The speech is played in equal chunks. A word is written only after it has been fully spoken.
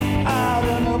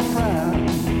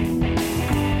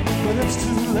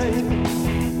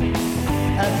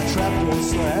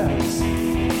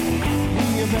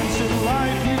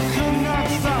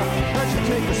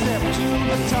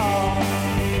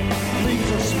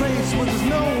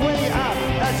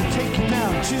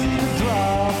down to the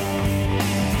drop.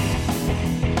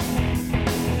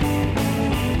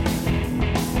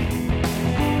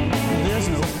 There's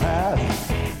no path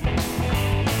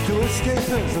to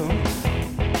escapism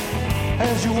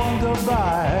as you wander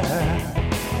by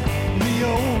the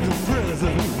old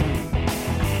prison.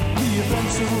 The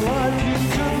events of life you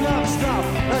could not stop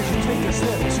as you take a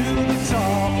step to the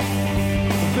top.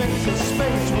 The vacant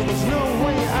space where there's no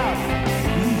way out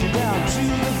leads you down to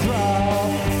the drop.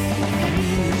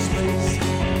 In space,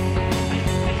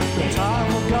 the time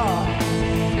of God,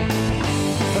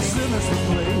 a sinister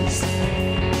place,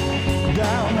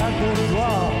 down at the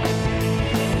drop.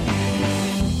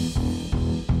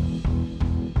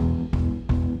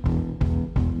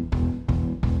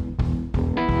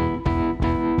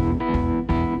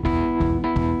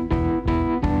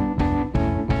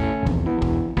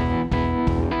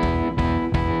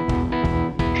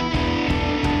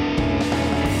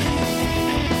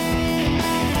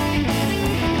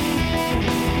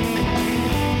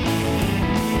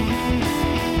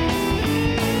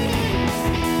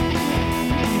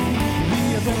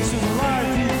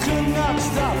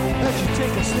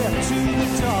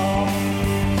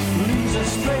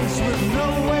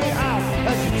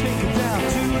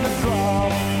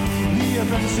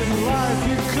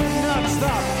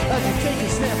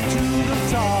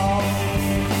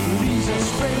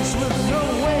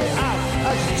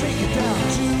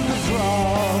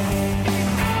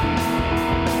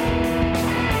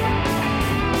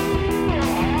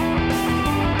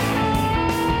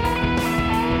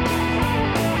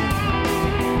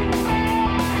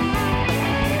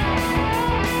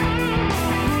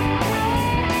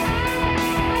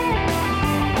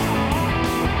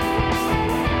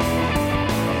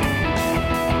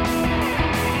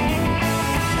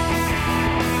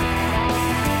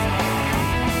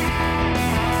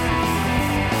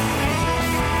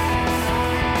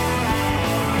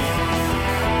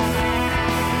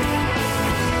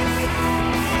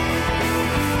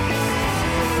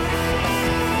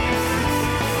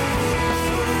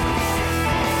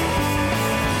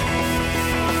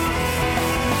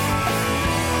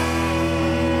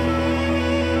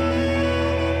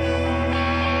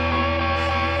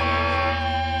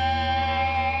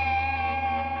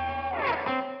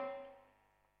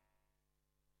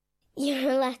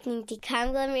 Listening to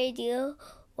Camglen Radio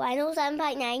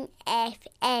 107.9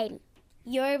 FM.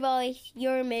 Your voice,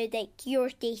 your music, your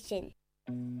station.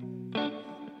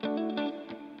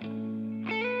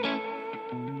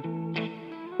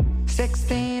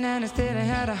 16 and I still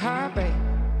had a heartbreak.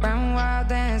 Round wild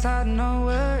dance, hard no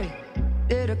worry.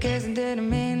 Little kissing didn't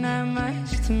mean that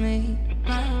much to me.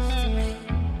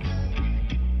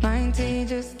 19,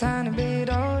 just a tiny bit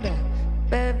older.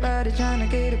 Bad body trying to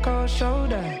get a cold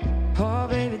shoulder. Poor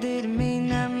baby didn't mean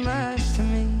that much to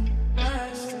me.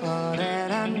 All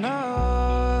that I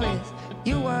know is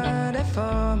you were there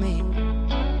for me,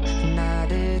 and I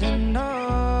didn't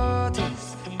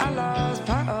notice I lost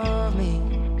part of me.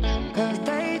 'Cause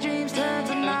daydreams turn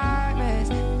to nightmares,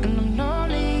 and I'm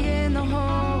lonely in the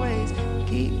hallways.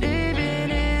 Keep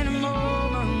living in a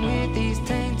moment with these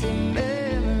tainted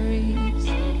memories.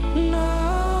 No,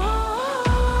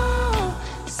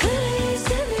 silly,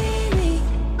 silly me.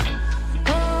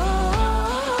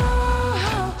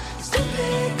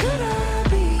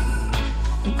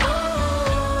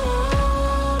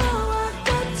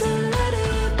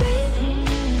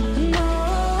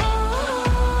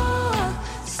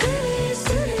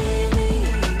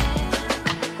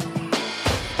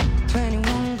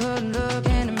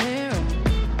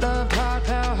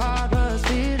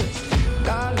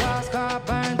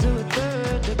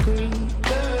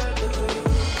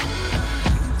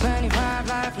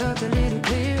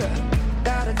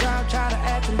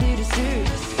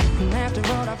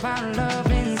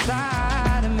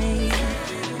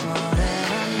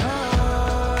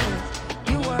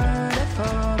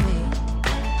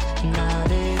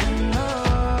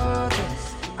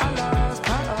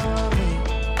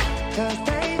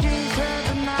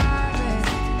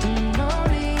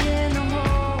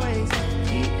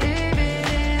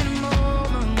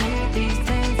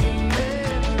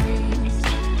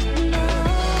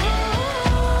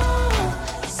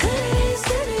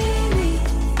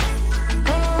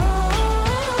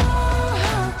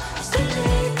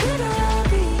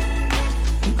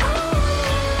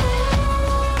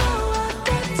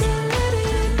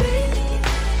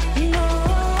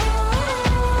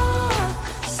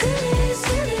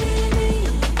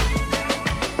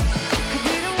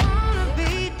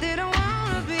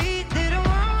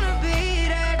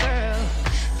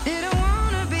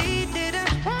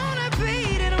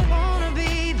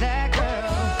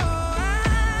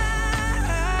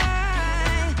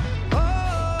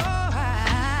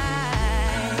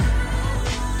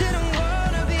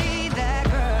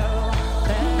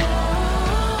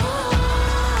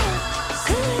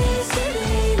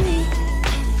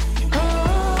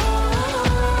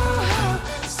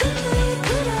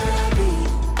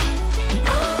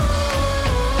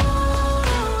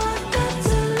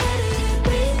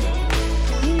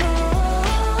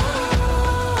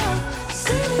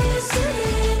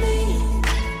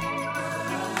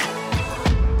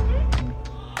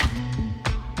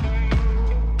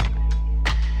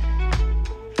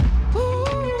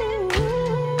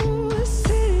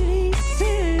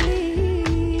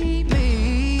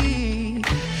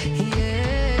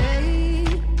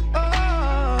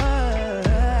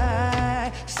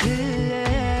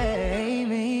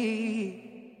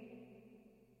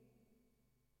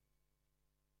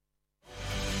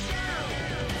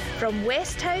 From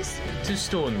West House to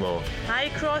Stonelaw, High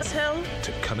Cross Hill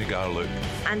to Cunningar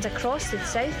and across the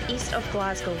south-east of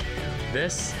Glasgow.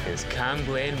 This is Cam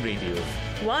Glen Radio.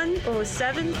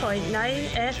 107.9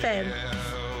 FM.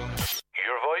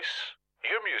 Your voice,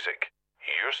 your music,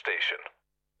 your station.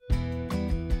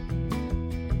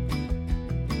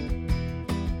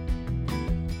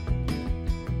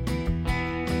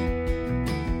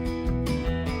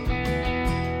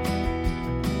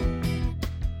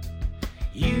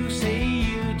 You say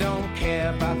you don't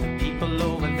care about the people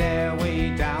over there,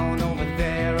 way down over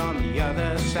there on the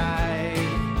other side.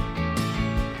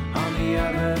 On the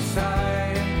other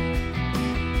side.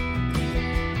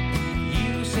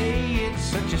 You say it's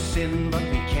such a sin, but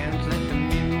we can't let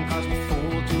them in, 'cause we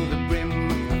fall to the brim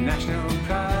of national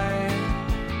pride.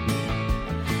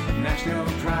 Of national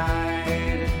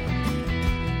pride.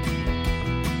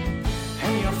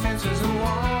 And your fences and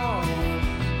walls,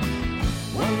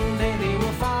 one day they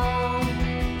will fall,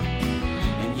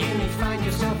 and you may find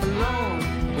yourself alone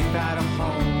without a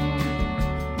home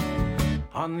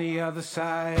on the other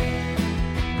side.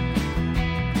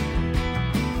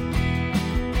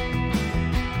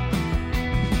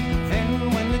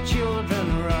 Then when the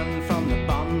children run from the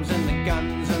bombs and the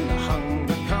guns and the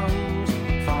hunger comes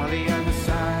for the other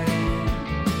side,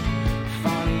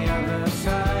 for the other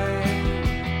side.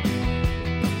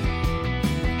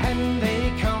 And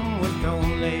they come with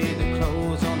only the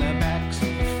clothes on their backs,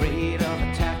 afraid of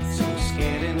attack, so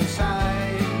scared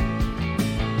inside,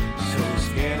 so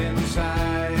scared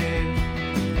inside.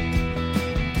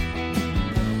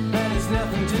 But it's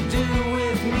nothing to do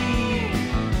with me,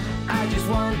 I just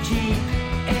want cheap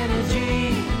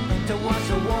energy to watch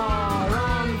a war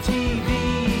on TV.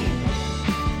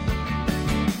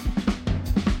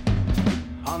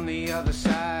 On the other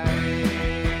side.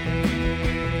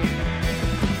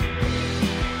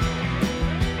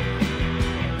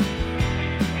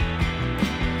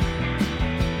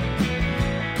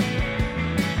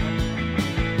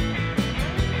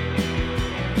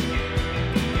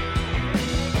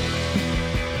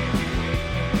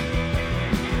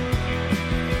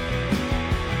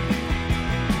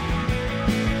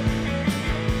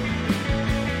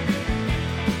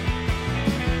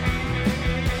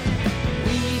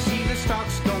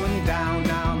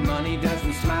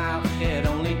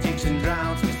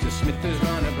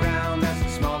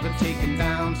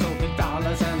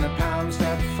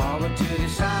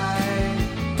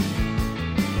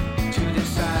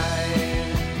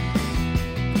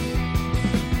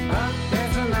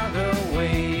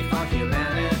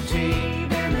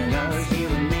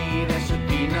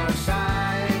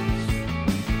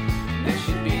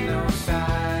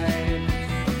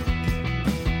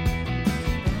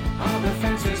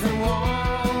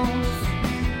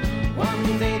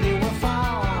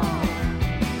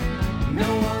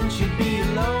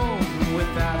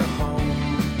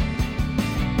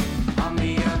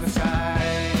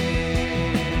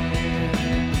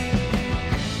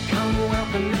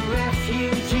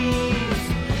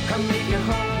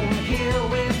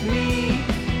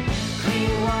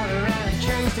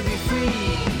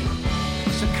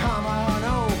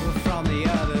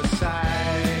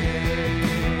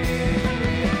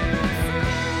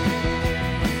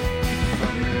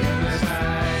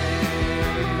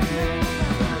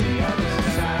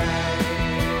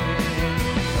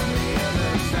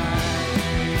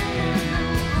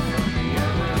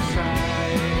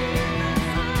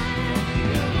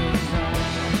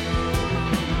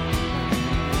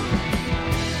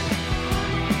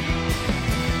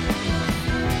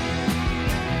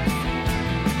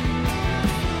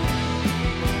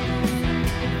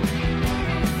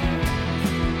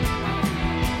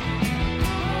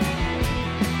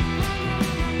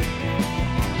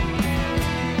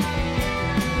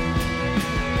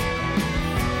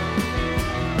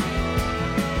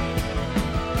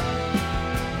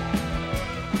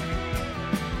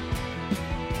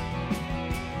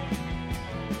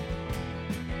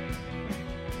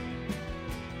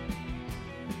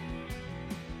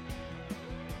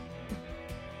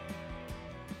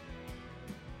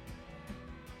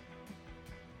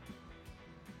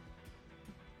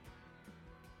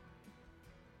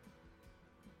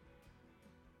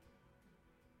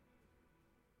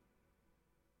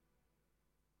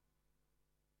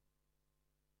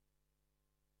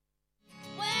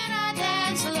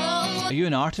 Are you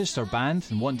an artist or band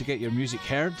and want to get your music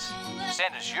heard?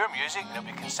 Send us your music and it'll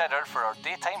be considered for our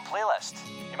daytime playlist.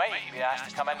 You might even be asked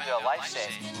to come in and do a live set.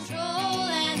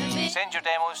 Send your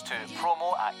demos to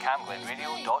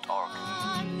promo@camglenradio.org.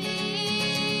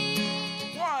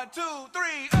 1, 2,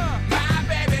 3, My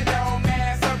baby don't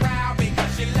mess around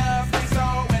because she loves me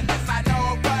so, and this I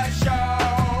know for sure.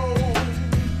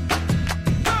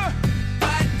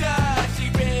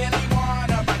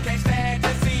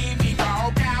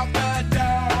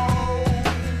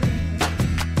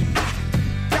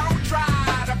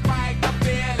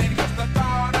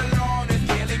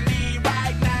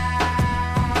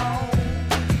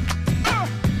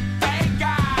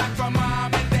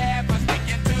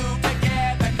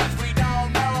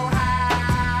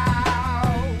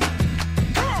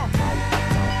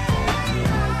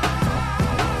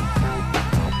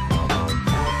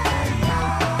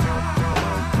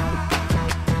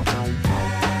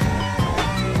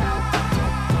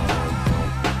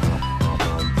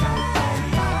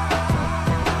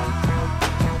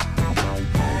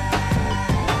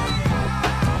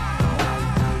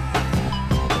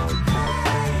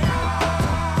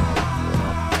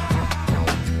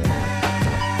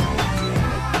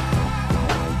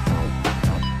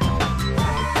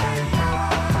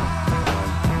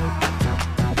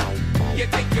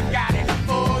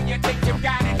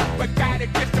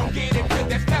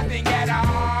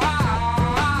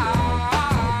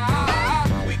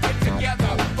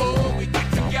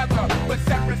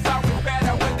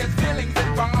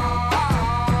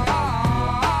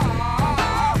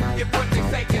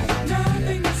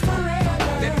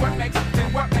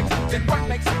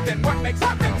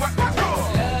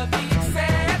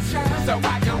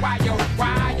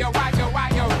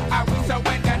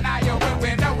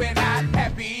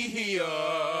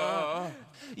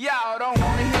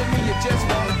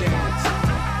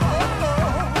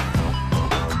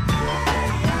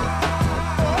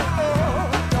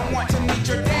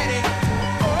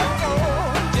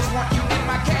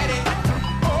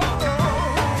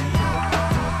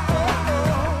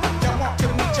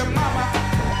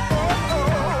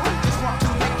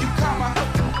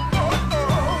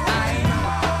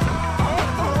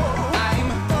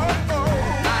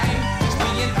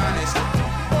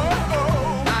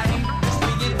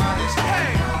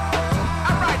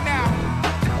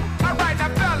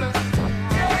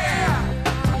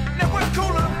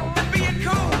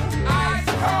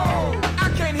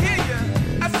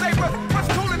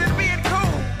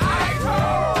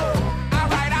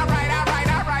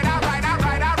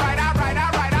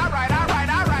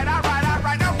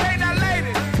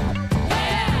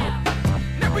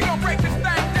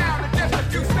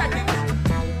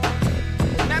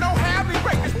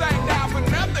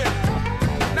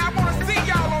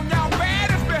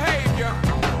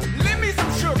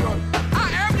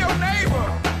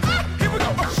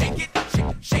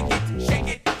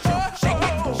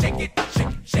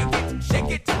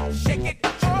 shake it,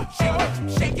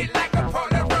 shake it like a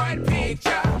Polaroid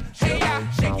picture. Hey,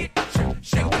 shake it,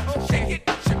 sugar, shake it,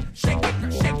 shake it,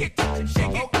 shake it,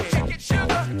 shake it, shake it,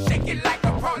 sugar, shake it like a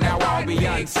Polaroid. Now all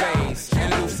Beyonce's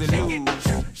and Lucy Lou's,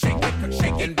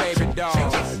 and baby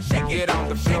dolls, get on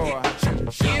the floor,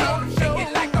 get on the floor, shake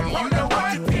it like a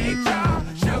Polaroid picture.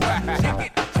 Sugar, shake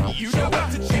it, you know what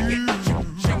to do.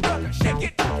 Sugar, shake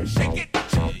it, shake it,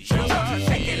 sugar,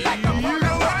 shake it like a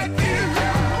Polaroid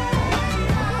picture.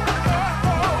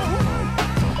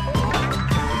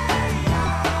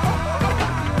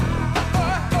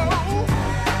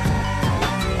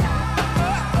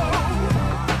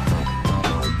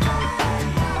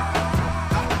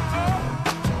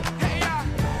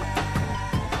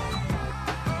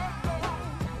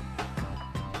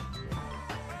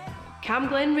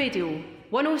 Camglen Radio,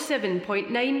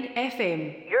 107.9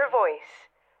 FM. Your voice,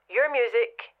 your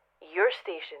music, your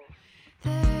station.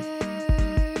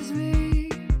 There's me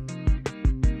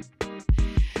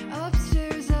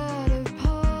upstairs at a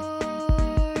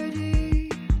party,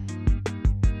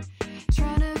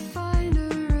 trying to find a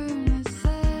room that's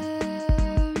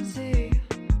empty,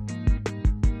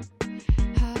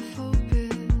 half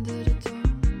opened at a door.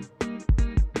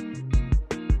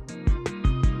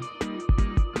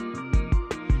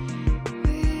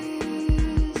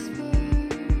 Whisper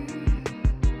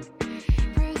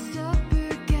pressed up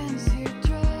against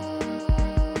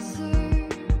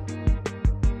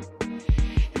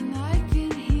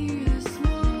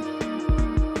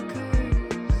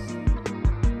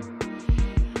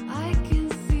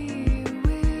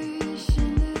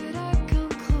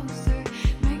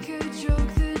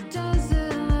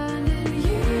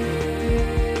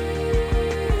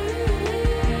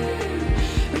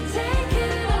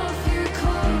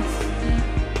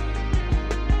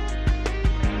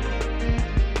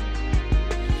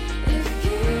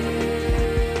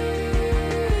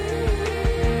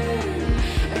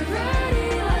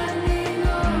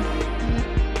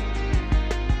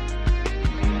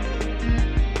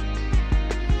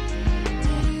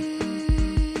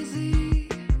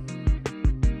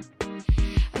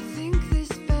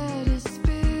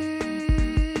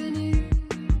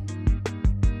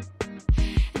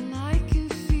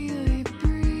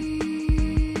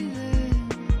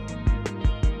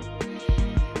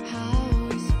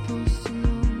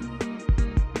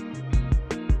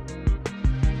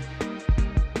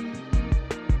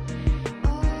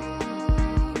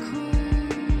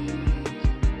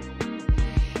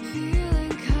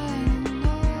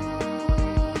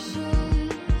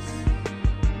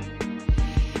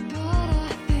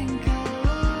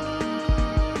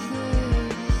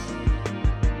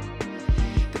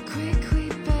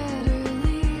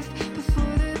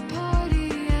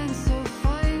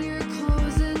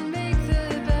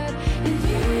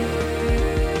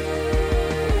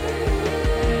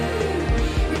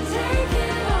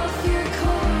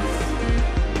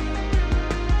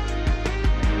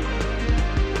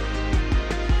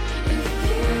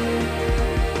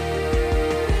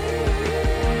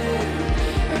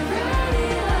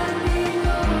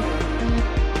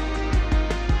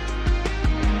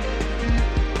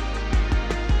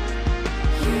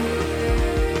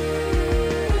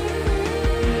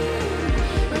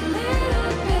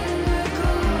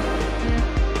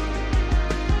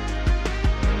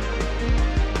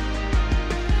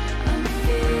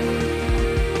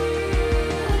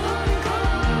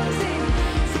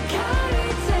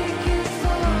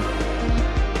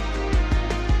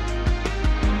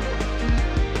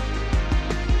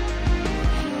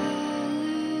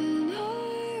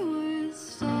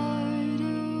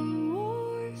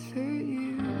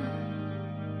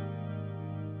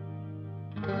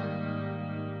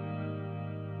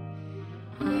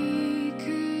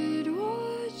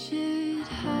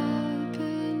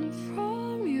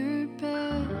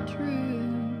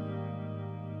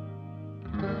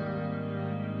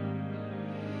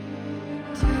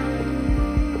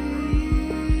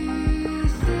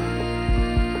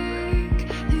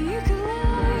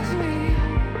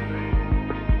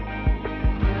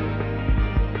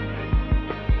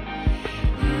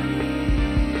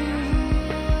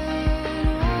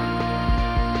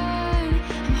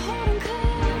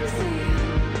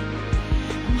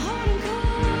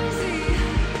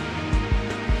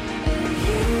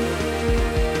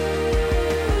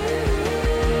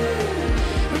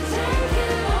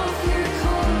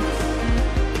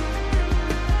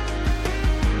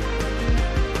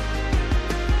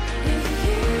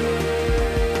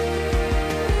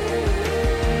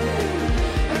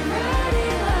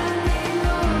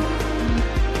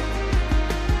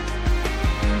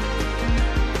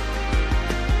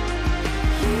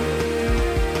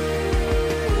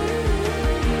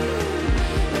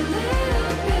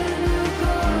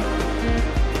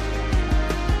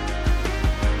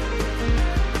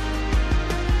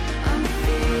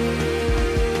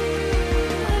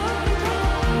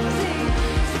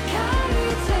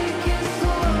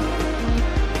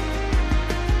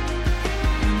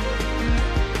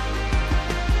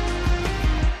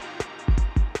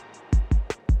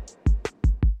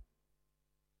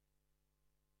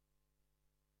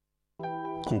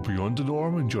beyond the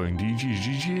norm and join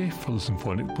DJ for the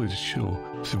Symphonic Blues Show.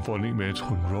 Symphonic metal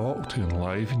and rock taken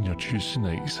live in your Tuesday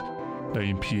nights,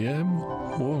 9 PM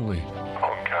only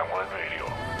On Camlin Radio.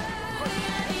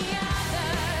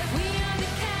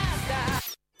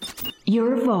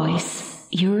 Your voice,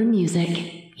 your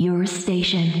music, your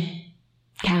station.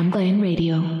 Cam Glen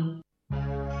Radio.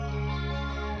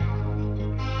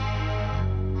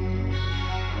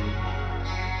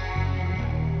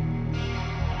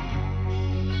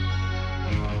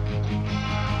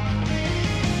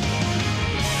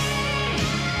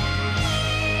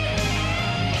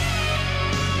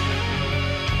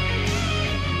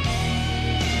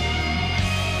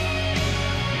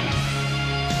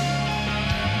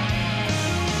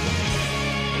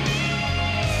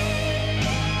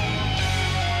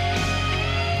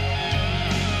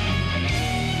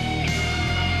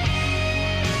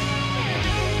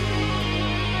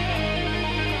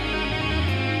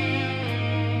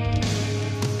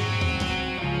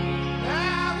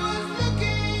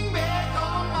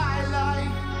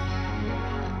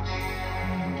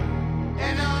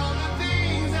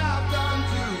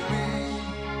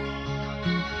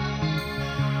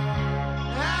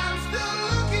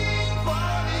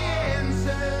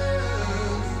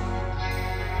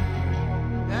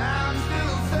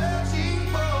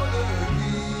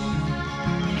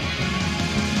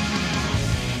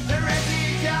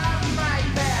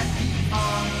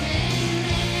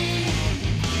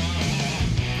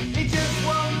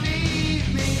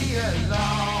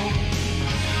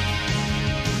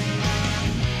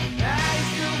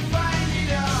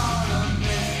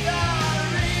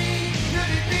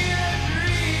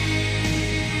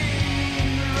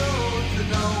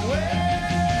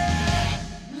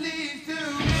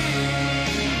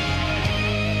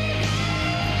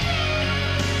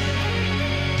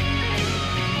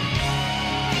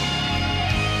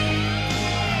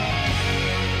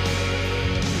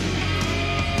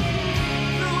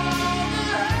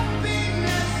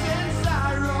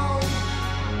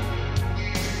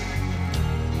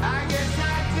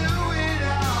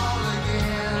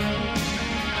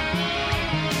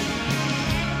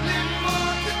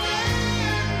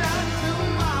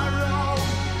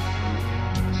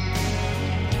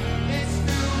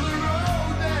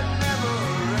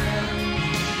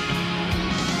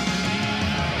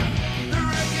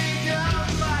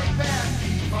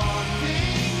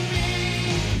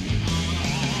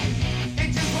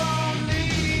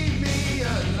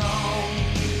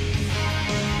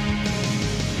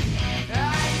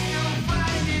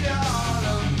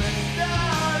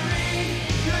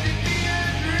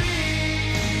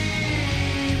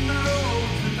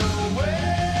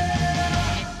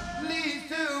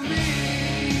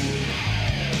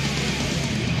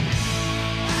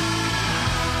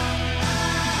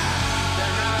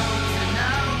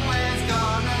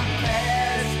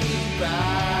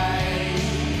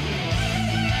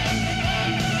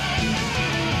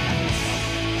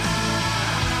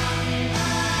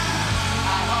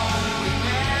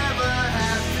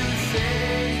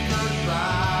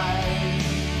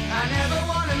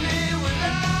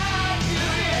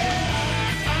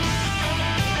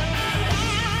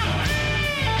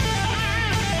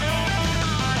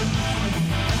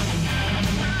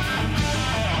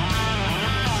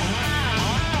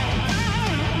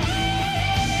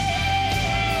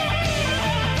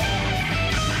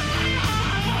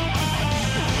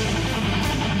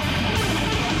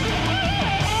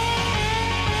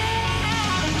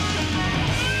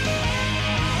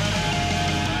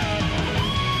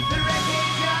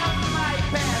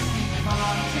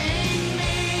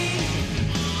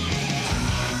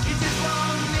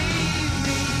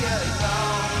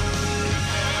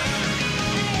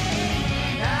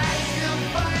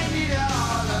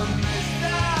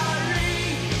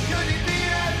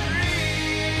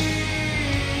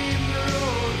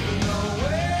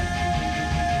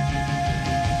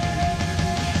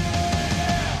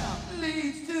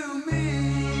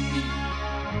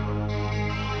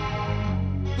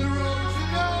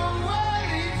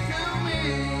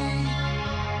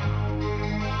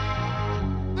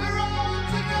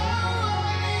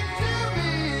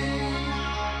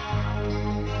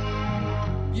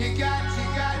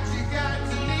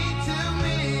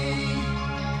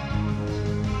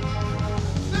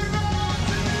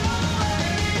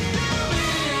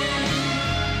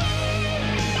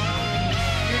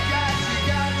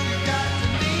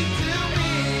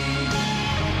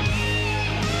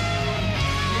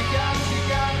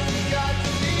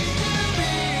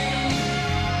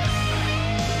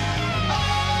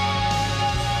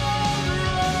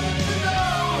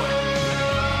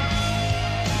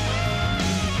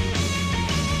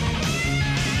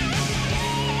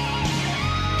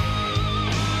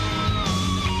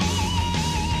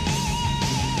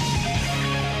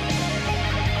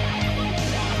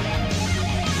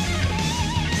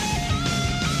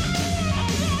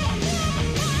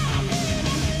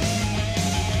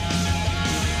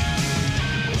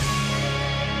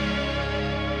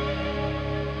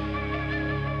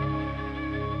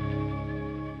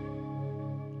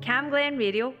 Cam Glen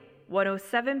Radio,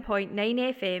 107.9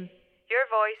 FM. Your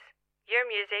voice, your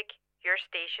music, your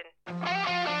station.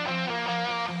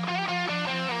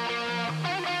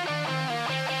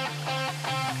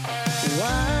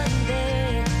 One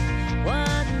day,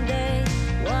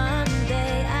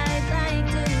 I'd like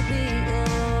to be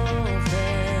your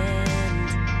friend.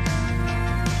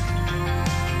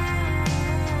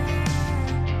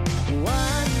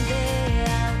 One day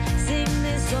I'll sing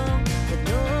this song with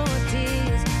no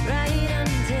tears right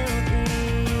until the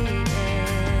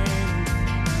end.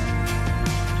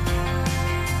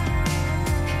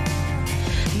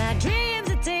 My dreams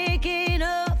are taking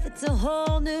off, it's a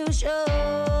whole new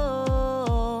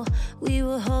show. We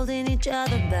were holding each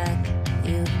other back,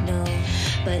 you know.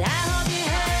 But I hope you're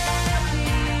happy.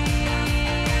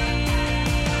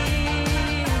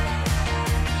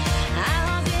 I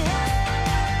hope you're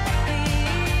happy.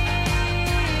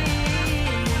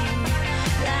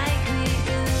 Like we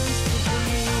used to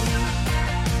be.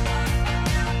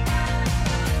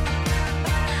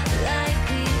 Like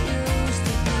we used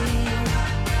to be.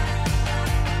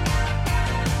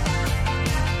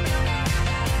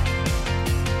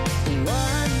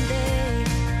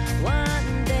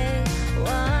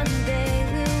 One day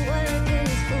we'll work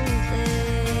this full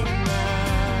thing out.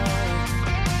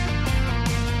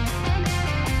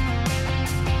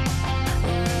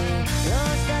 We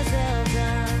lost ourselves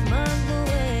among the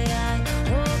way. I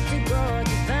hope to God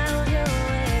you found your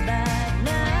way back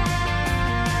now.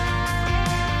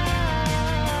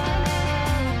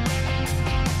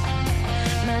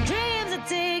 My dreams are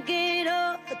taking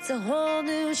off, it's a whole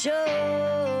new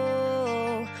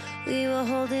show. We were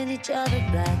holding each other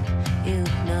back, you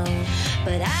know.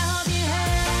 But I hope you're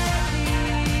happy.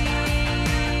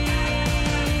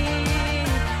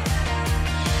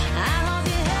 I hope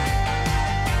you're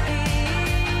happy.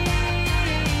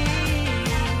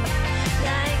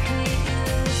 Like we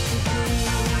used to be.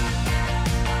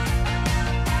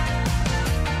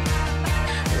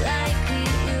 Like we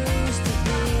used to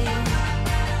be.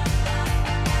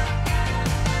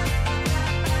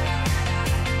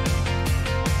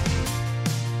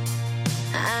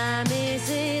 I miss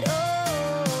it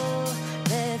all,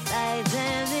 the fights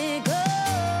and the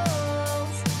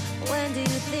goals. When do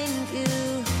you think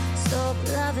you stop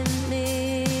loving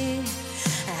me?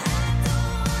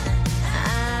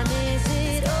 I miss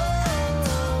it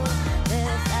all, the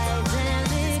fights and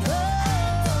the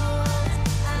goals.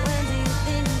 When do you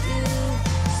think you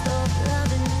stop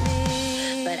loving me?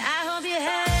 But I hope you're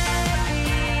happy.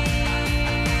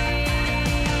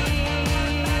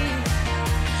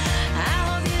 I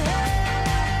hope you're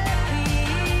happy.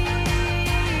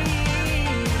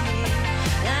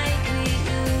 Like we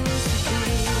used to be.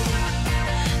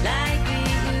 Like we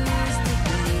used to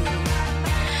be.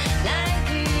 Like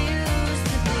we used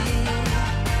to be.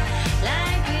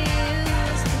 Like we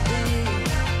used to be.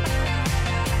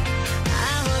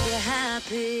 I hope you're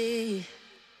happy.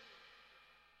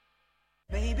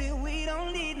 Baby, we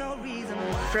don't need no reason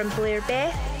why. From Blair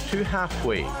Beth, To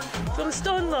halfway. from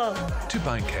Stonelaw, To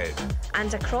Bankhead.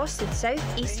 and across the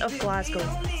southeast of Glasgow.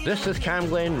 This is Cam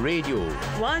Glen Radio.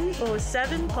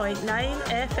 107.9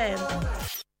 FM.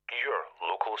 Your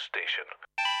local station.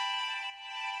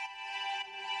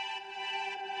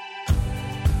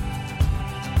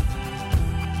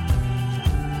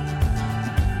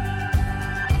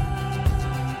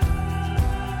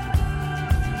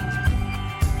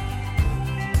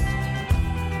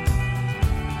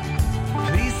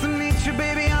 Pleased to meet you,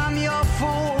 baby, I'm your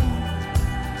fool.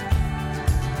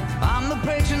 I'm the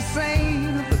patron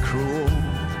saint of the cruel.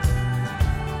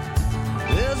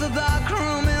 There's a dark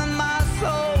room in my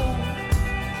soul.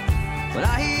 When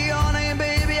I hear your name,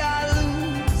 baby, I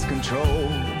lose control.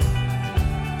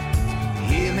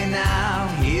 Hear me now,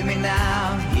 hear me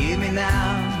now, hear me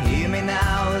now, hear me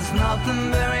now. There's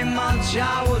nothing very much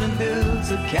I wouldn't do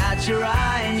to catch your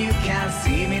eye, and you can't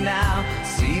see me now.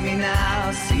 See me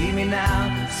now, see me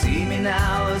now, see me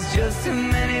now. There's just too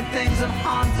many things I'm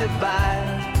haunted by.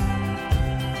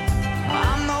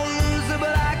 I'm no loser,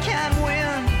 but I can't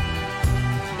win.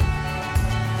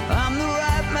 I'm the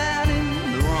right man in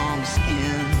the wrong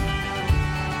skin.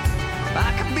 I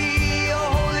could be your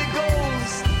Holy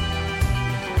Ghost,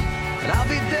 but I'll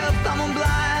be deaf, dumb, and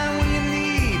blind when you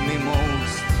need me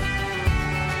most.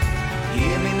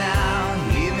 Hear me now,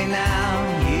 hear me now,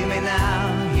 hear me now,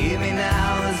 hear me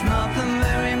now. There's nothing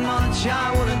very much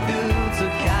I wouldn't do to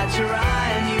catch your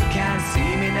eye, and you can't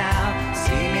see me now,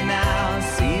 see me now,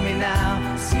 see me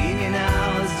now, see me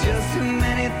now. There's just too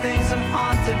many things I'm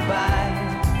haunted by.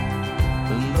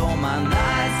 And though my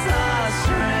nights are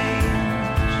strange,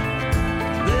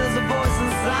 there's a voice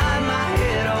inside my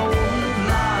head I would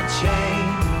not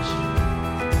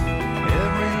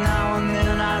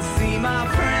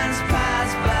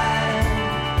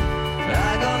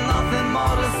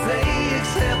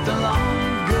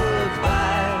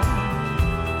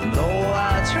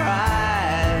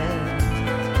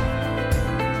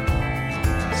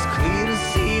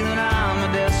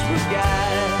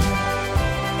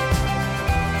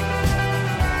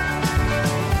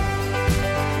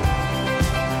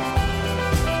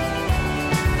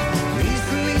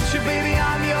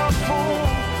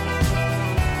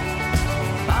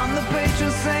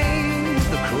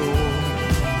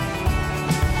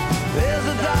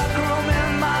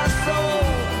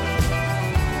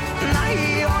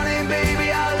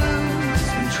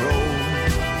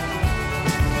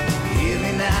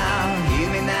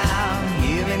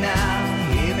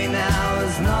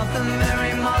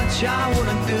which I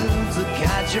wouldn't do to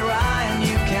catch your eye, and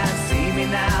you can't see me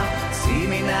now, see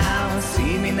me now,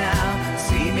 see me now,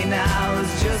 see me now.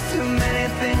 There's just too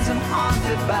many things I'm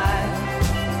haunted by.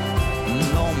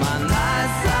 No, my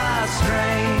nights are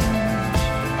strange.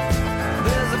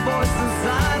 There's a voice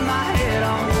inside my head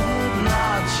I would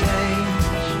not change.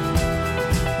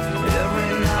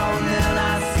 Every now and then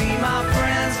I see my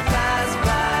friends pass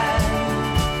by,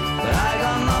 but I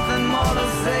got nothing more to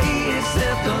say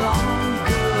except a long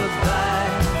goodbye.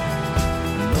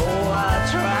 No, I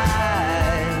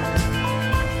tried.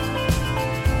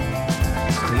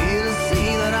 It's clear to see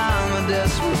that I'm a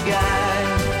desperate guy.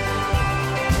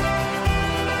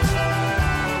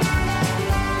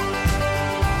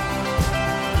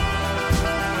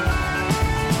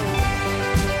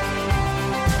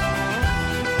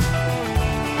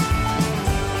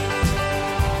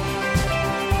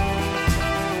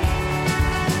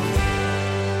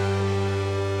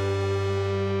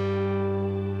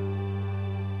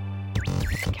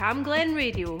 Camglen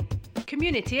Radio.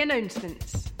 Community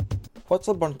announcements.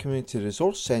 Whittlesburn Community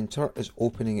Resource Centre is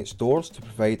opening its doors to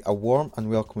provide a warm and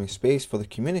welcoming space for the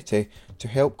community to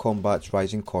help combat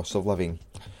rising costs of living.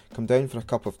 Come down for a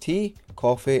cup of tea,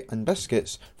 coffee and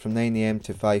biscuits from 9am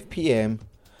to 5pm,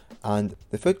 and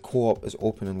the food co-op is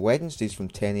open on Wednesdays from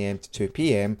 10am to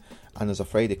 2pm, and there's a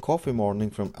Friday coffee morning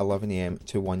from 11am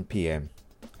to 1pm.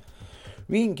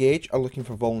 Re-Engage are looking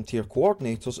for volunteer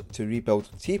coordinators to rebuild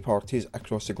tea parties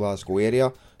across the Glasgow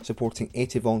area, supporting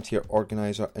 80 volunteer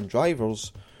organiser and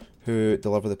drivers who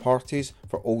deliver the parties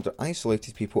for older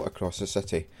isolated people across the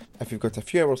city. If you've got a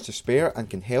few hours to spare and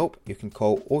can help, you can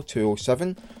call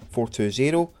 0207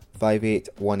 420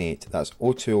 5818. That's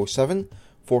 0207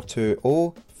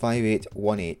 420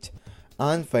 5818.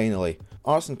 And finally,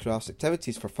 arts and crafts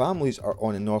activities for families are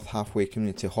on in North Halfway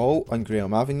Community Hall on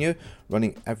Graham Avenue,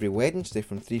 running every Wednesday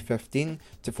from 3:15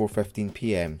 to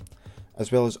 4:15pm.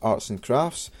 As well as arts and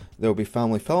crafts, there will be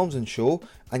family films and show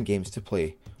and games to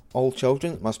play. All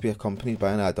children must be accompanied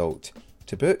by an adult.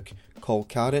 To book, call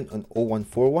Karen on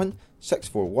 0141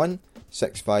 641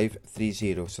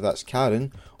 6530. So that's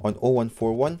Karen on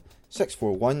 0141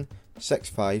 641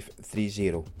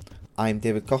 6530. I'm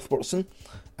David Cuthbertson,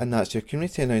 and that's your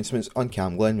community announcements on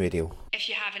Camglen Radio. If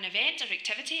you have an event or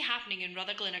activity happening in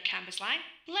Rutherglen or Cambuslang,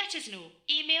 let us know.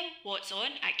 Email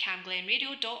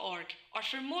what'son@camglenradio.org, or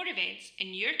for more events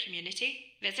in your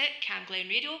community, visit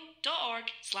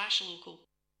camglenradio.org/local.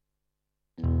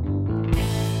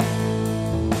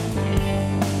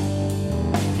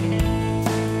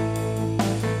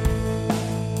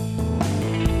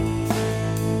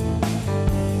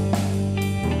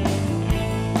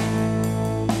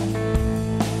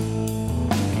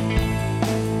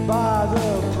 By the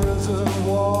prison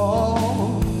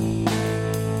wall,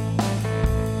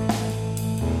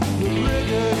 the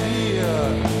brigadier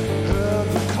heard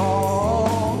the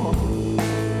call.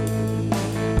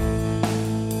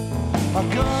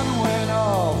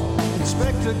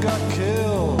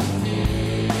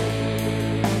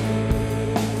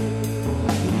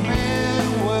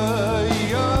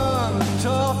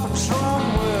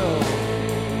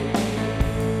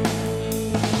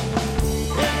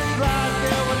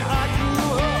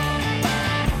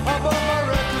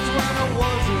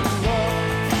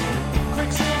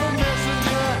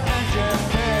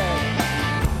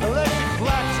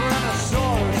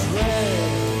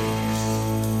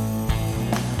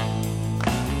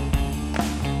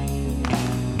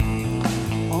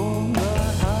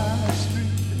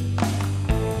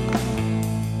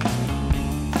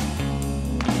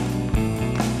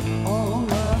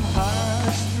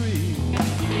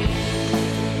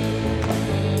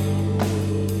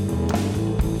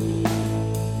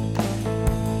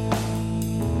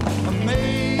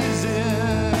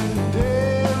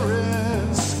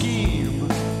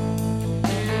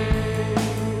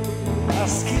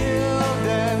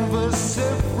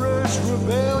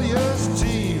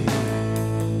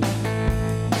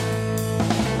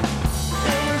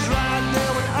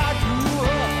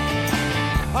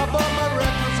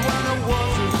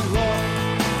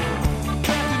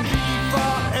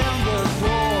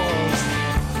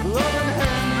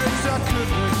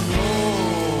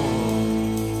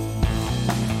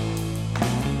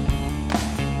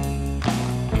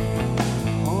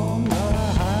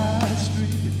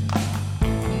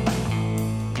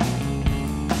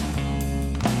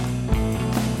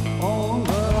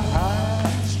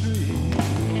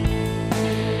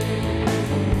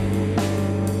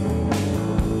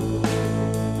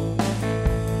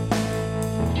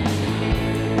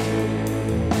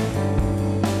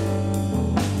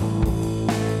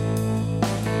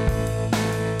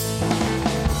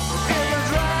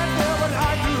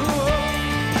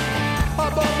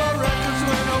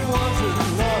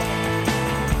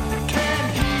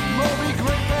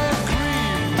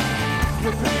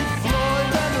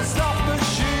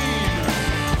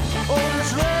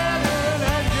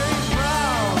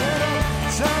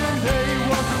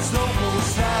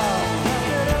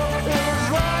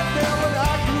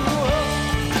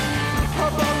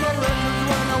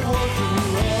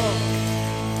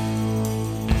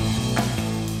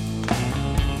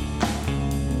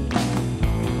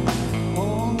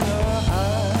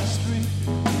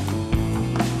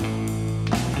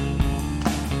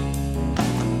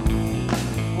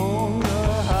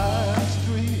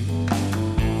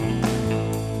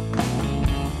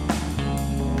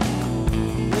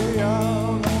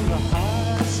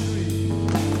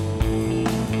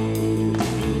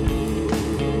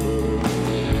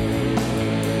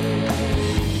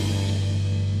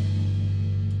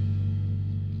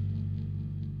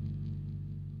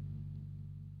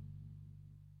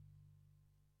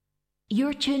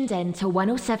 You're tuned in to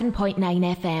 107.9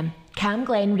 FM, Cam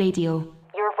Glen Radio.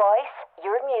 Your voice,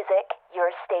 your music, your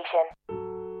station.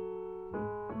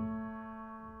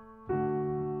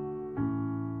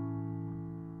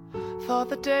 Thought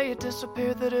the day you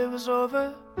disappeared that it was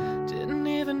over. Didn't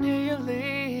even hear you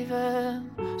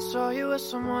leaving. Saw you with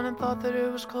someone and thought that it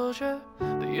was closure.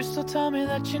 But you still tell me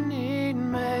that you need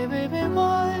me. Baby,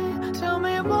 why? Tell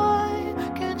me why?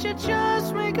 Can't you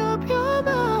just make up your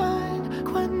mind?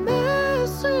 Quit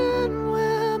messing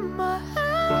with my head.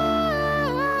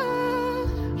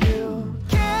 You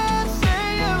can't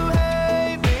say you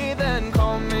hate me, then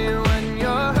call me when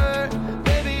you're hurt.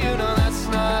 Baby, you know that's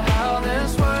not how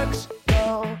this works.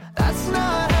 No, that's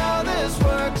not how this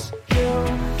works. You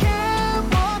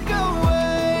can't walk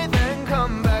away, then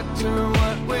come back to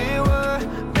what we were.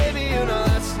 Baby, you know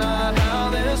that's not how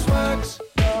this works.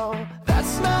 No,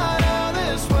 that's not how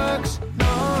this works.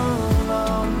 No,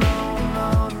 no, no,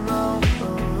 no, no,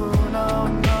 no,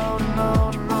 no,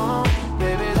 no, no.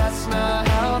 Baby, that's not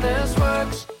how this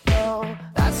works. No,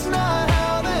 that's not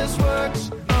how this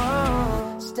works.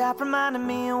 Oh. Stop reminding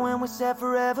me of when we said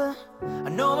forever. I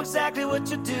know exactly what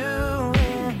you're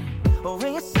doing. But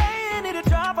when you say you need to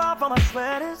drop off all my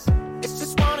sweaters, it's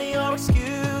just one of your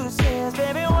excuses.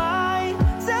 Baby, why?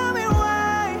 Tell me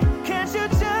why? Can't you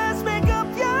just make up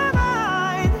your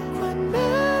mind? Quit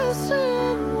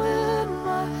messing with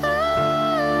my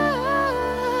head.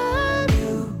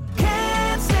 You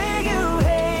can't say you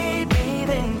hate me,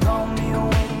 then call me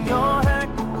when you're hurt.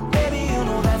 Baby, you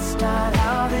know that's not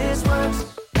how this works.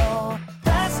 No,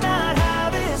 that's not how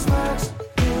this works.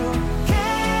 You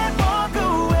can't walk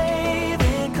away,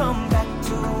 then come back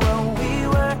to where we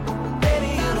were. Baby,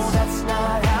 you know that's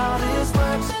not how this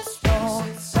works. No,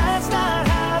 that's not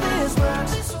how this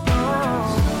works. No,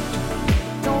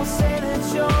 don't say that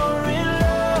you're in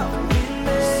love with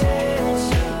me,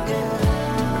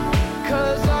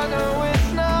 'cause I know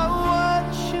it's not what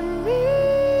you mean.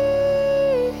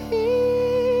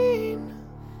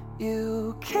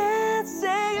 You can't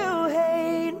say you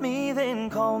hate me, then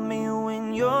call me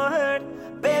when you're hurt.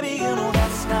 Baby, you know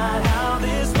that's not how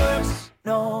this works.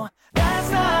 No, that's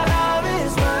not how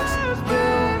this works. You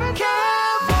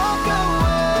can't walk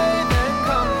away, then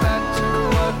come back to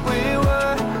what we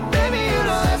were. Baby, you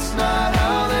know that's not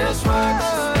how this works.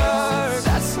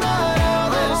 That's not how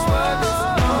this works.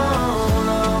 No,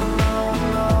 no,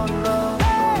 no, no, no,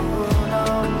 no,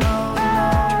 no,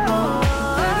 no.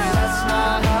 Baby, that's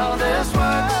not how this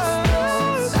works.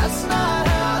 That's not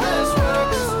how this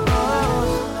works. No,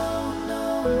 no,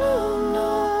 no,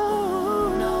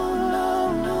 no, no,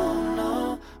 no, no.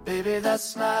 Baby,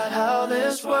 that's not how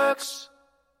this works.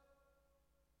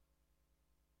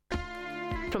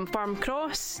 From Farm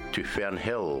Cross To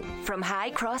Fernhill. From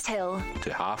High Cross Hill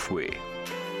To Halfway.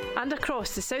 and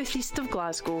across the southeast of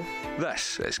Glasgow.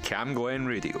 This is Cam Glen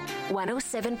Radio.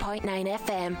 107.9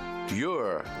 FM.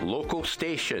 Your local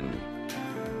station.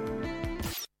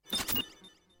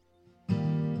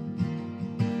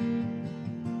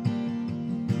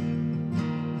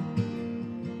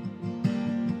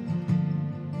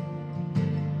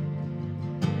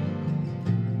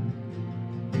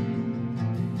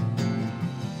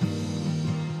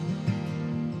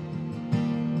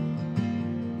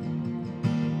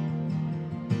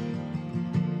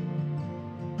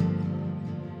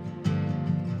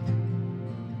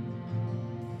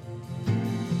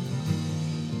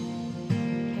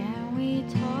 Can we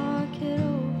talk it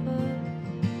over?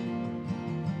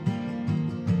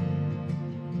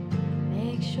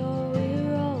 Make sure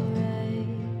we're alright.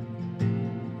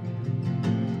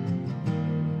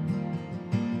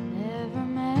 Never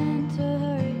meant to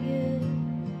hurt you.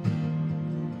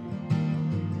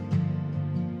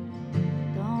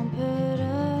 Don't put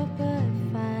up a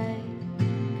fight,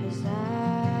 'cause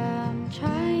I'm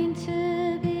trying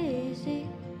to be easy.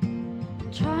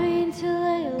 I'm trying to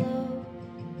lay low.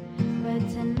 But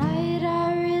tonight I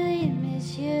really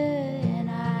miss you, and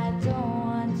I don't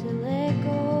want to let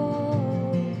go.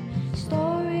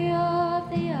 Story of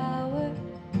the hour,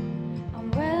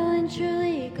 I'm well and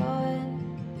truly gone,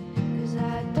 'cause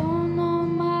I don't know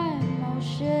my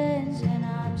emotions, and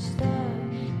I'm stuck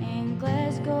in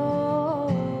Glasgow.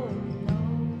 No.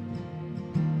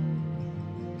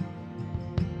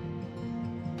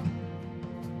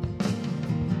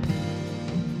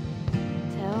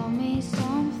 Tell me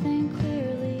something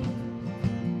clearly.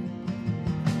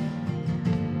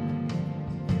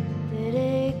 Did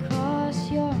it cross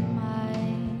your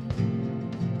mind?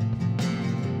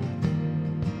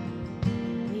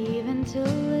 Leaving to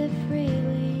live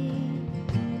freely.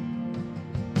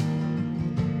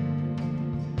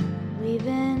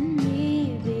 Leaving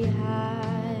me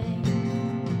behind.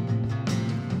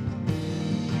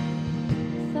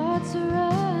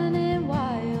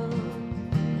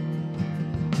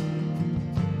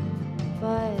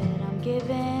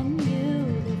 giving you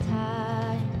the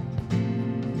time to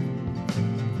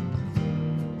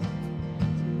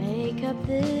make up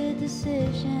the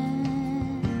decision.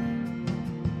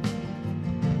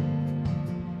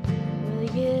 Will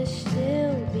you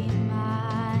still be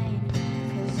mine?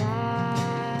 'Cause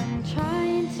I'm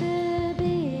trying to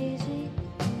be easy,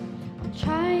 I'm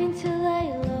trying to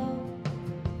lay low,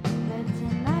 but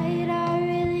tonight I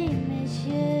really miss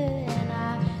you and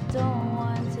I don't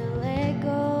want to let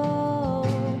go.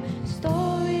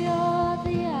 Story of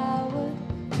the hour,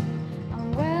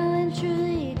 I'm well and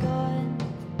truly gone,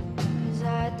 'cause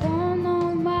I don't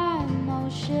know my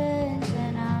emotions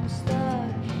and I'm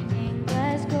stuck in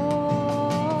Glasgow.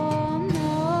 No.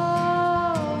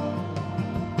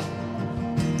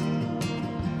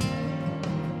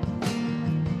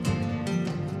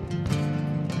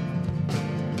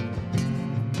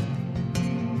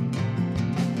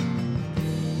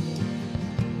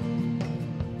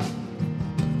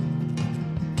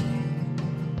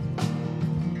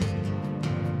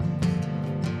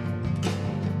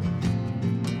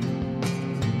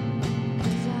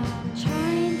 I'm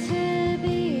trying to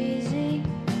be easy,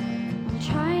 I'm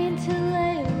trying to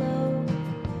lay low,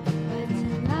 but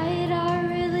tonight I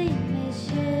really miss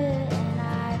you and I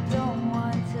don't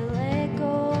want to let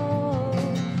go.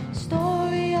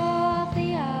 Story of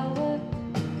the hour,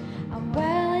 I'm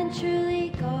well and truly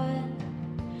gone,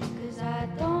 'cause I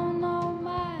don't know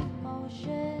my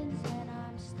emotions and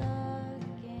I'm stuck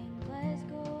in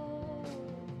Glasgow.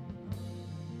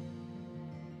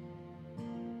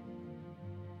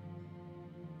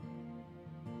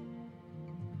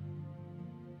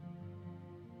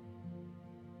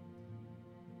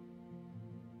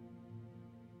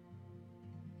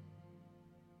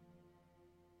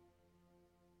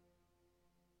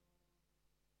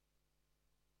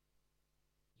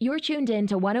 You're tuned in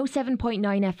to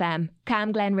 107.9 FM,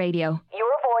 Cam Glen Radio.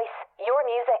 Your voice, your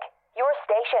music, your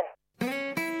station.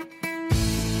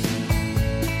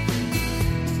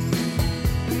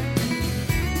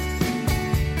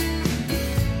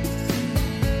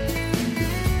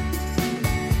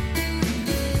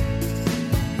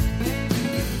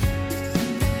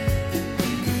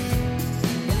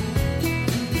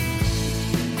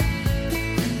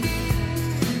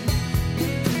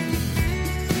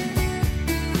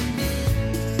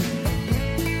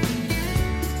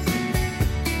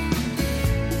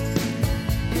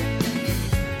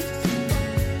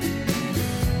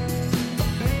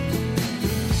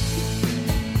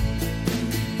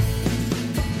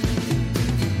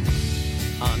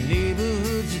 Our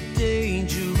neighborhoods are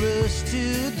dangerous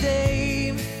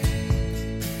today.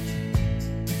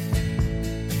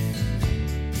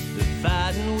 They're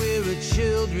fighting where our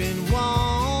children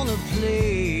wanna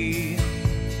play.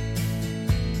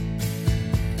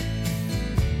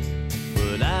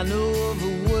 But I know of a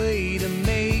way to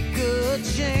make a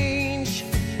change.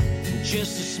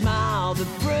 Just a smile that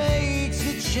breaks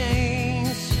the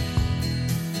chains.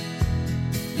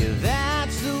 Yeah,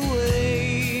 that's the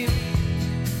way.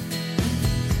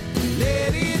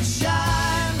 Let it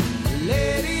shine,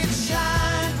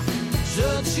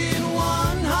 touching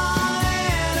one heart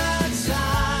at a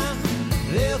time.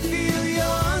 They'll feel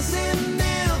yours and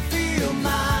they'll feel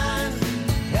mine.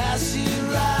 Pass it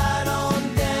right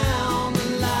on down the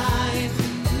line.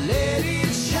 Let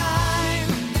it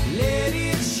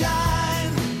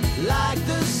shine, like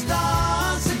the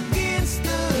stars against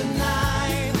the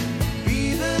night.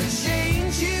 Be the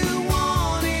change you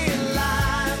want in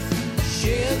life.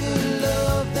 Share the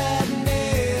love that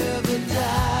never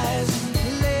dies.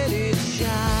 Let it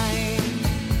shine.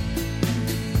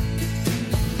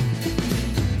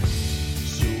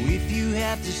 So if you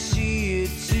have to see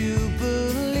it to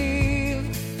believe,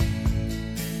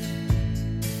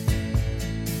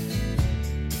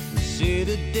 set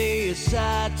a day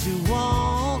aside to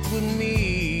walk with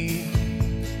me.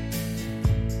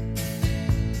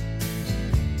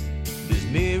 There's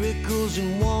miracles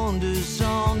and wonders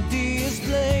on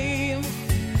display,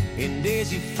 and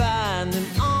as you find them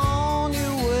on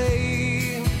your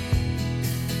way,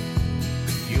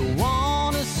 you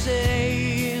wanna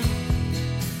say,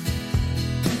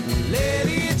 let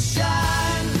it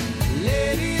shine,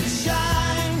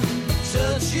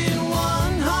 touching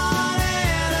one heart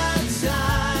at a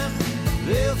time.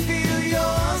 They'll feel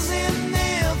yours and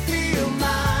they'll feel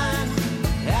mine.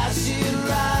 Pass it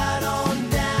right on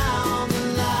down the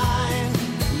line.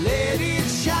 Let it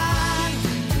shine,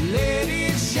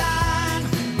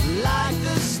 like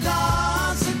the stars.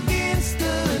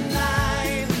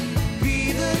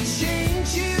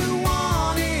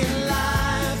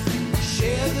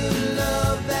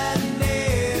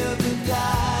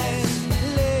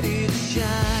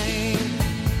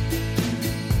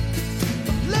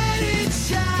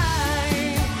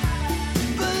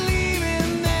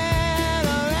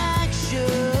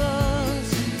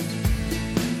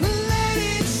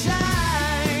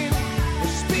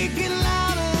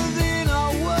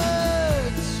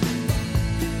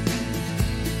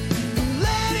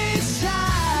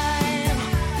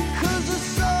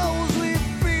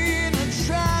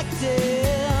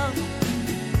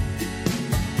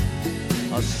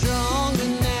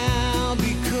 stronger now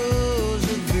because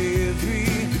of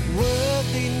every word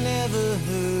they never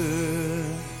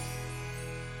heard.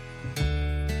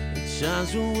 At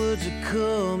times when words are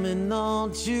coming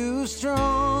on too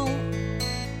strong,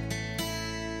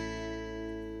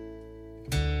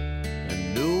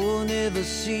 and no one ever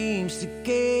seems to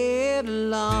get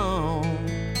along.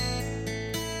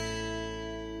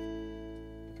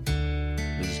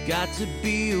 There's got to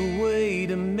be a way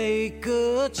to make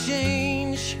a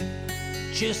change,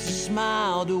 just a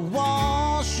smile to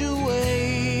wash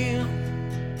away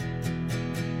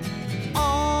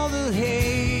all the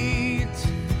hate.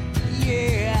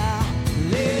 Yeah,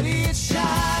 let it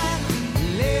shine,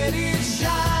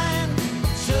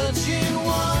 touching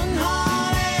one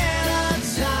heart at a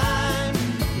time.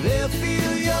 They'll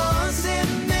feel yours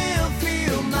and they'll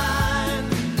feel mine.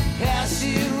 Pass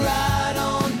it right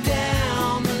on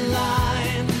down the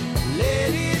line.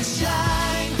 Let it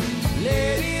shine,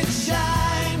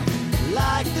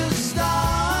 like the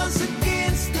stars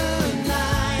against the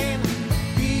night.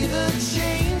 Be the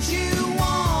change you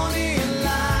want in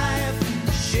life.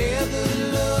 Share the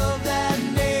love that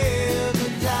never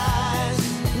dies.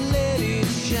 Let it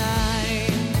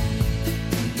shine.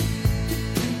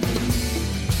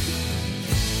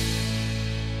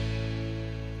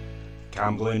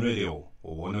 Cam Glen Radio,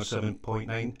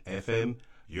 107.9 FM,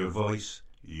 your voice,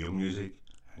 your music,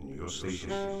 and your station.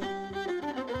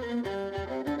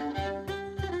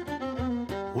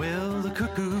 Well, the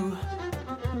cuckoo,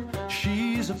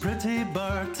 she's a pretty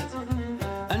bird,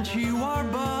 and she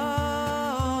warbles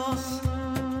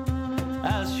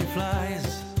as she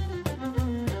flies,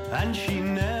 and she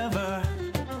never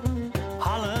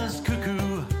hollers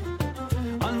cuckoo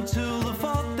until the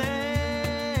 4th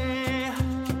day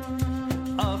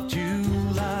of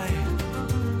July.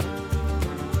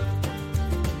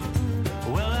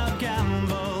 Well, I've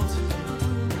gambled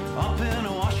up in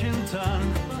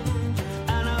Washington,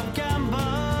 and I've gambled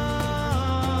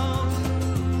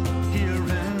here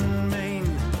in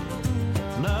Maine.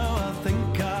 Now I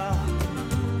think I'll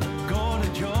go to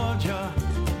Georgia.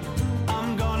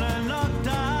 I'm gonna knock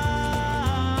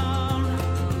down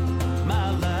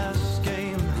my last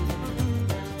game.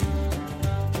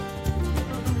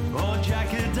 Oh,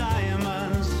 Jack of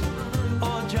Diamonds,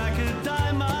 oh, Jack of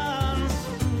Diamonds,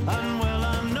 and well,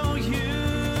 I know you.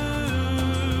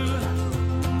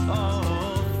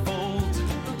 Oh, fold,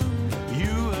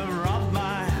 you have robbed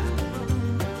my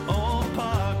old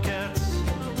pockets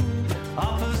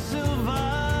of a silver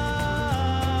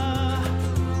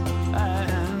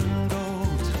and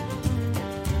gold.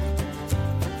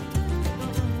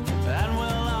 And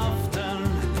well, often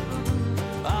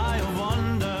I have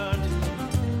wondered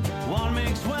what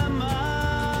makes women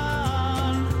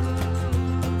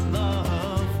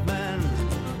love men.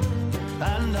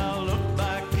 And I'll look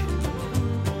back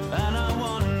and I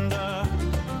wonder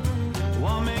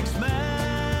what makes men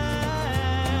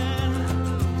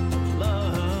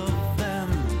love them.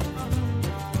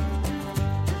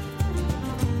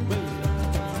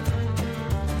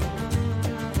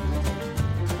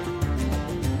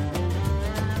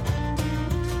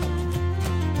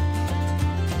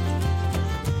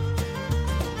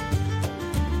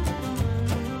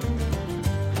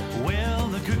 Well,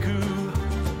 the cuckoo,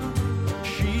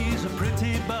 she's a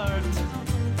pretty bird,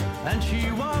 and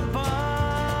she warbles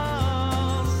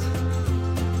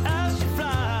as she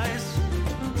flies,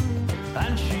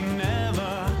 and she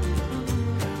never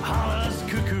hollers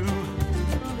cuckoo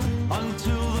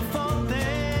until the 4th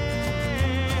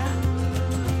day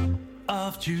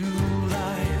of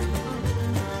July.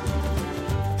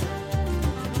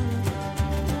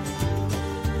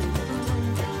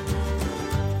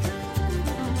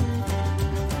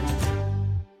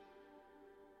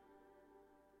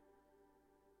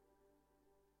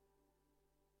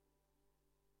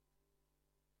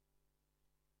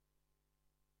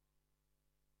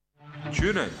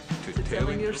 Tune in to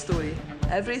Telling Your Story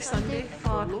every Sunday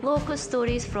for local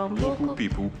stories from local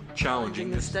people challenging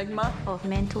the stigma of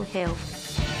mental health.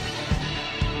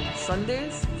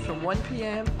 Sundays from 1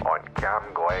 p.m. on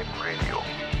Cam Glen Radio.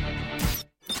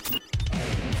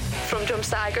 From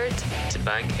Drumsagard to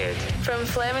Bankhead, from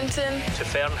Flemington to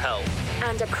Fernhill,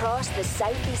 and across the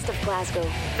southeast of Glasgow.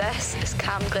 This is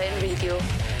Cam Glen Radio.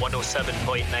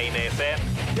 107.9 FM.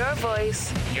 Your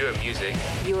voice, your music,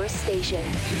 your station.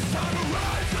 It's time to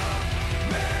rise up,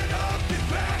 man up, get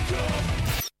back up.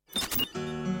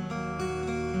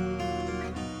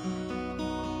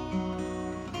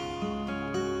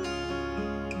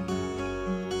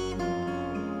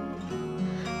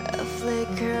 A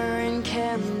flickering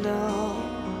candle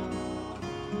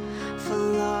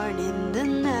forlorn in the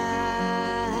night.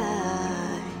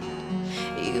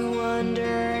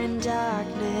 wonder in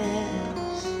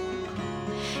darkness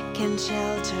can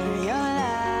shelter your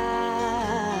light.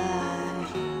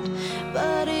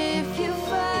 But if you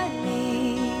find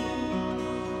me,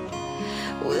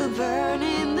 we'll burn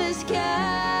in the skies.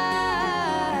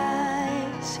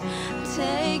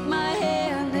 Take my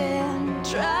hand and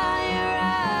dry your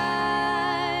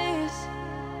eyes.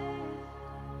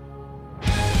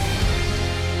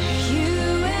 You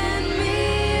and me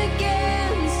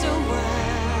against the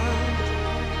world.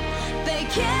 They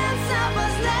can't stop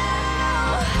us now.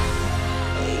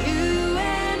 You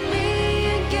and me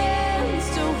against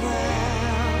the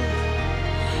world.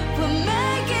 We'll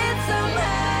make it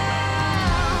somehow.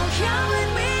 Come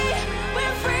with me,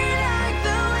 we're free like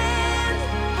the wind,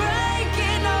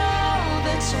 breaking all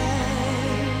the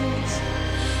chains.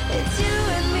 It's you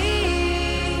and me,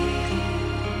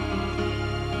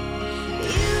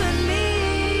 you and me,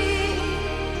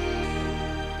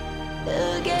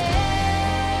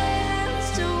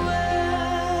 against the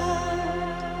world.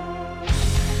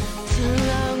 Too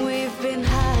long we've been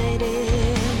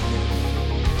hiding,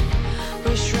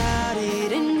 we're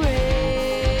shrouded in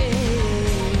gray,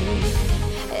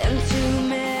 and too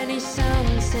many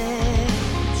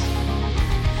sunsets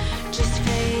just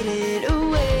faded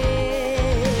away.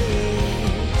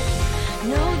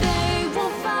 No, they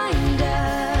won't find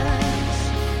us.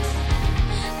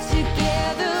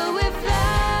 Together we fly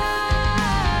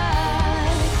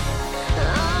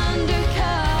under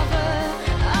cover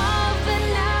of the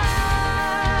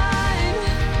night.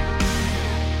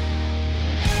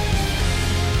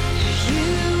 You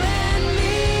and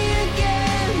me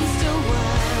against the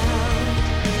world.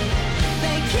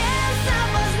 They can't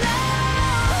stop us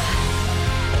now.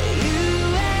 You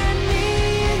and me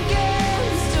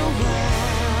against the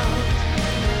world.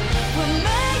 We'll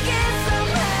make it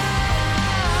somehow.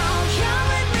 Come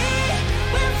with me,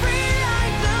 we're free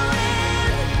like the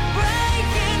wind,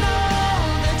 breaking all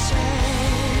the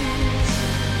chains.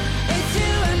 It's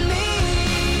you and me,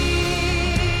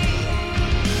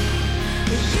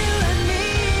 you and me,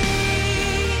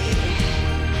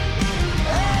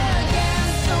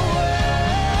 against the world,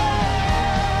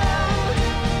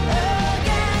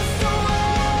 against the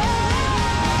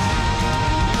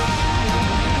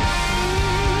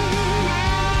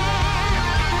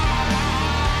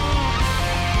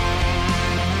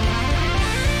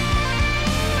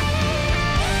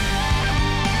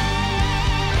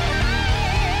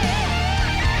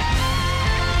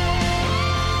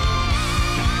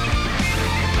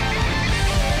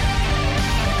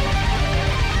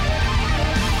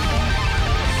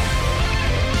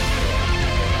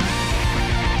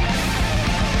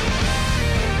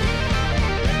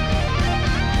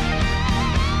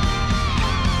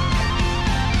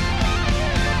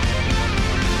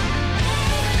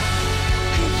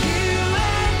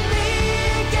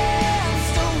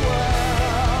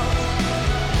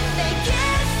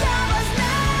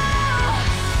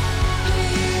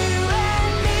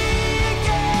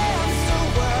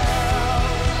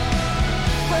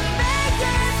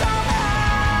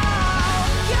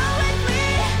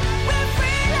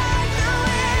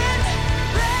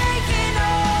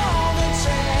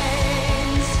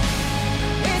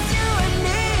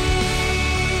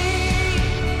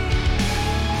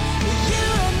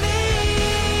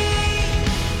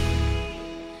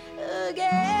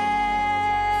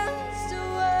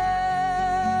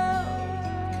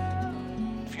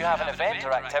If you have an event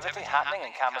or activity happening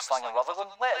in Cambuslang and Rutherglen,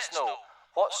 let us know.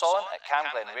 What's on at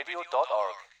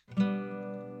camglenradio.org.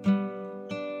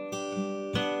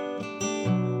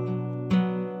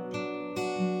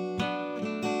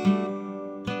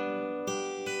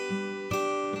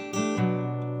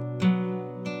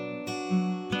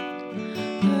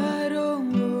 I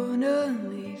don't wanna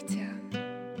leave town.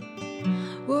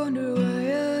 Wonder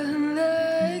why I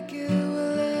like it.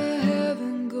 Well, I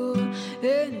haven't gone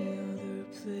any other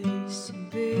place to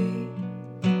be.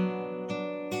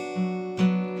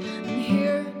 And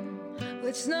here, well,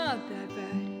 it's not that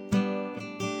bad.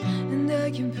 And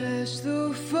I can pass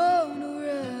the phone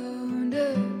around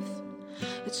if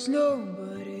it's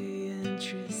nobody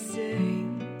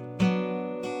interesting.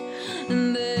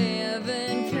 And they have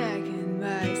been packing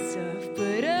my stuff,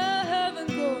 but I haven't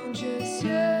gone just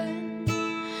yet.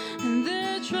 And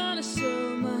they're trying to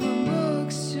sell my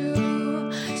books to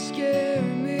scare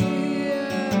me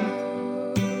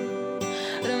out.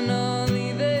 I'm not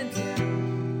leaving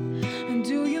town. And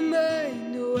do you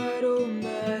mind? No, I don't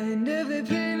mind if they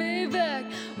pay me back.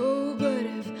 Oh, but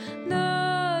if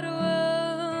not,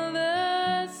 well,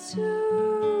 that's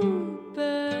too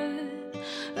bad.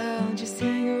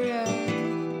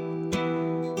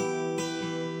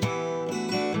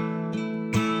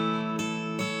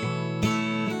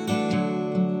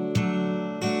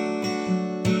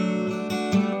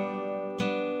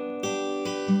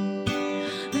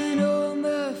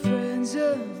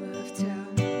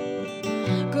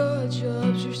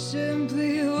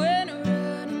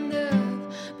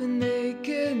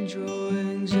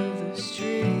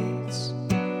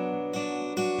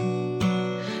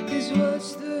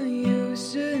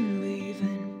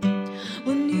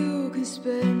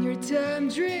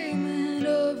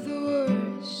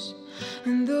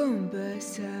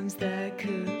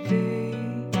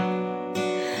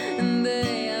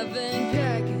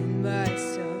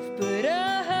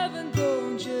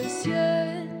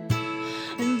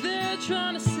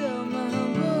 sell my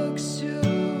books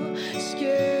to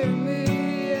scare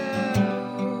me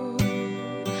out.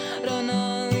 Don't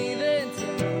know leaving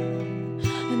town.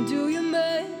 And do you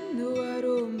mind? No, I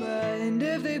don't mind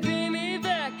if they pay me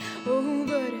back. Oh,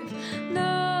 but if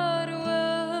not,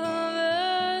 well,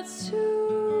 that's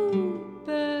too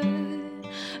bad.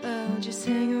 I'll just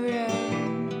hang around.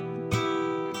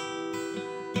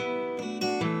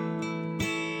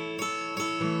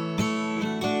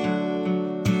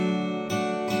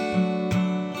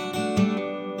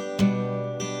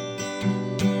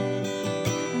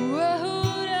 What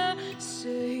would I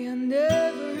say? I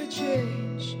never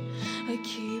change. I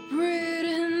keep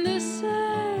reading the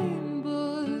same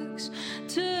books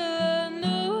till I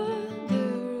know what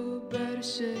they're about to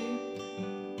say.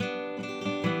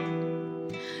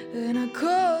 And I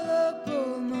call up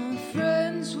all my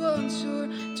friends once or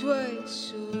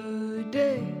twice a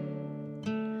day,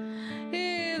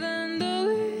 even though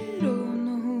we don't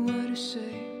know what to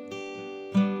say.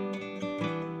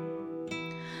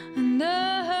 And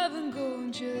I haven't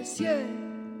gone just yet.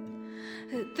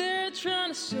 They're trying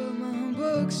to sell my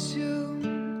books to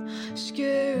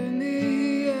scare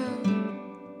me out.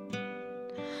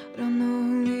 But I'm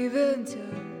not leaving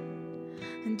town.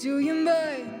 And do you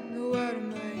mind? No, I don't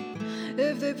mind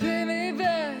if they pay me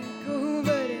back. Oh,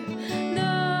 but if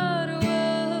not,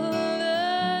 well,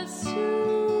 that's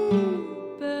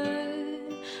too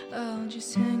bad. I'll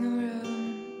just hang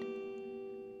around.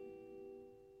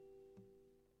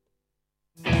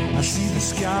 I see the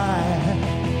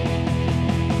sky